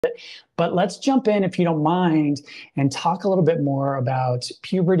But let's jump in, if you don't mind, and talk a little bit more about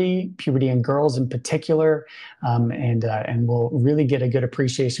puberty in girls in particular, and we'll really get a good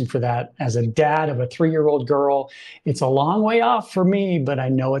appreciation for that. As a dad of a 3-year-old girl, it's a long way off for me, but I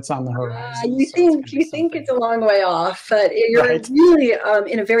know it's on the horizon. You think it's a long way off, but you're Right. really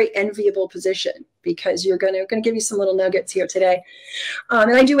in a very enviable position, because you're going to give you some little nuggets here today.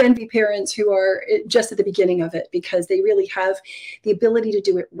 And I do envy parents who are just at the beginning of it, because they really have the ability to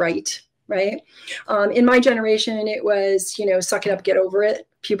do it right. Right. In my generation, it was, suck it up, get over it,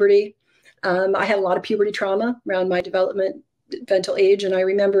 puberty. I had a lot of puberty trauma around my developmental age. And I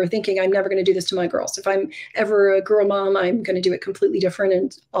remember thinking, I'm never going to do this to my girls. If I'm ever a girl mom, I'm going to do it completely different.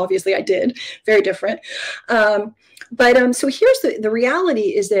 And obviously I did, very different. So here's the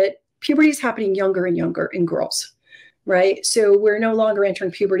reality is that puberty is happening younger and younger in girls. Right. So we're no longer entering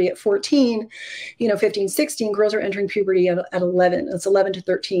puberty at 14, 15, 16. Girls are entering puberty at 11. It's 11 to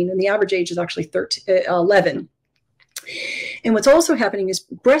 13. And the average age is actually 11. And what's also happening is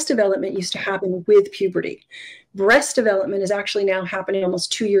breast development used to happen with puberty. Breast development is actually now happening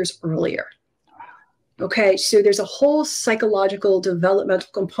almost 2 years earlier. Okay, so there's a whole psychological developmental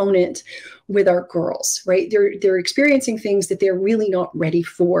component with our girls, right? They're experiencing things that they're really not ready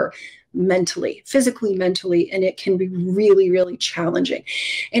for mentally, physically, mentally, and it can be really, really challenging.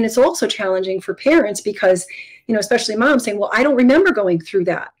 And it's also challenging for parents because, especially moms saying, well, I don't remember going through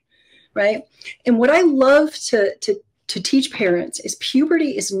that, right? And what I love to teach parents is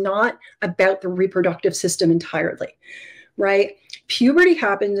puberty is not about the reproductive system entirely, right? Puberty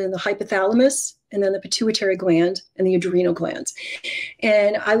happens in the hypothalamus and then the pituitary gland and the adrenal glands.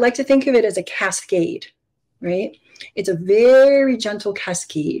 And I like to think of it as a cascade, right? It's a very gentle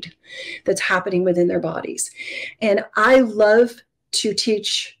cascade that's happening within their bodies. And I love to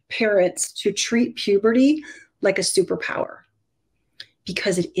teach parents to treat puberty like a superpower,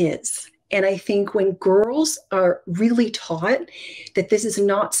 because it is. And I think when girls are really taught that this is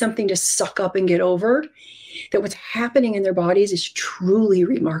not something to suck up and get over, that what's happening in their bodies is truly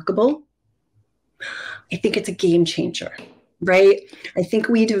remarkable, I think it's a game changer. Right? I think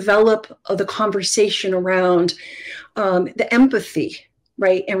we develop the conversation around the empathy,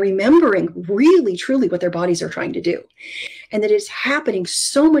 right? And remembering really, truly what their bodies are trying to do. And that it's happening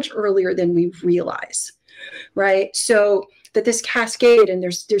so much earlier than we realize, right? So that this cascade, and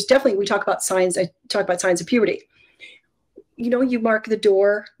there's definitely, I talk about signs of puberty. You mark the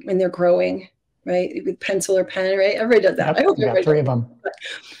door when they're growing, right? With pencil or pen, right? Everybody does that. Yep, I hope got 3 of them.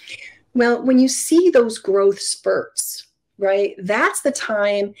 Well, when you see those growth spurts, right? That's the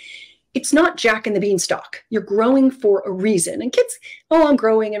time. It's not Jack and the Beanstalk. You're growing for a reason. And kids, I'm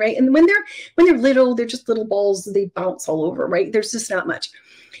growing, right? And when they're little, they're just little balls. They bounce all over, right? There's just not much.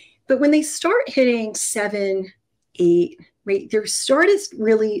 But when they start hitting 7, 8, right? They started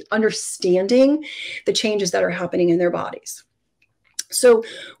really understanding the changes that are happening in their bodies. So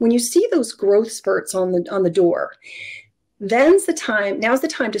when you see those growth spurts on the door, now's the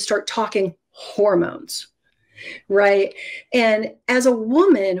time to start talking hormones. Right. And as a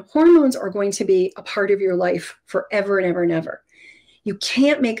woman, hormones are going to be a part of your life forever and ever and ever. You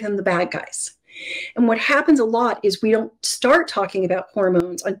can't make them the bad guys. And what happens a lot is we don't start talking about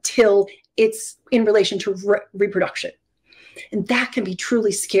hormones until it's in relation to reproduction. And that can be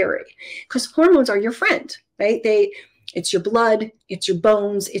truly scary, because hormones are your friend, right? It's your blood, it's your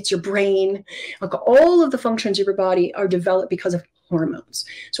bones, it's your brain. Like, all of the functions of your body are developed because of hormones.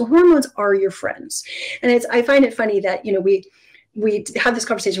 So hormones are your friends. And I find it funny that, we have this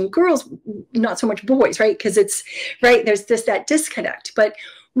conversation with girls, not so much boys, right? Because it's right, there's that disconnect. But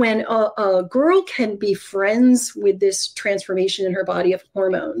when a girl can be friends with this transformation in her body of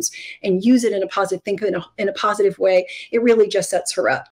hormones and use it in a positive, think in a positive way, it really just sets her up.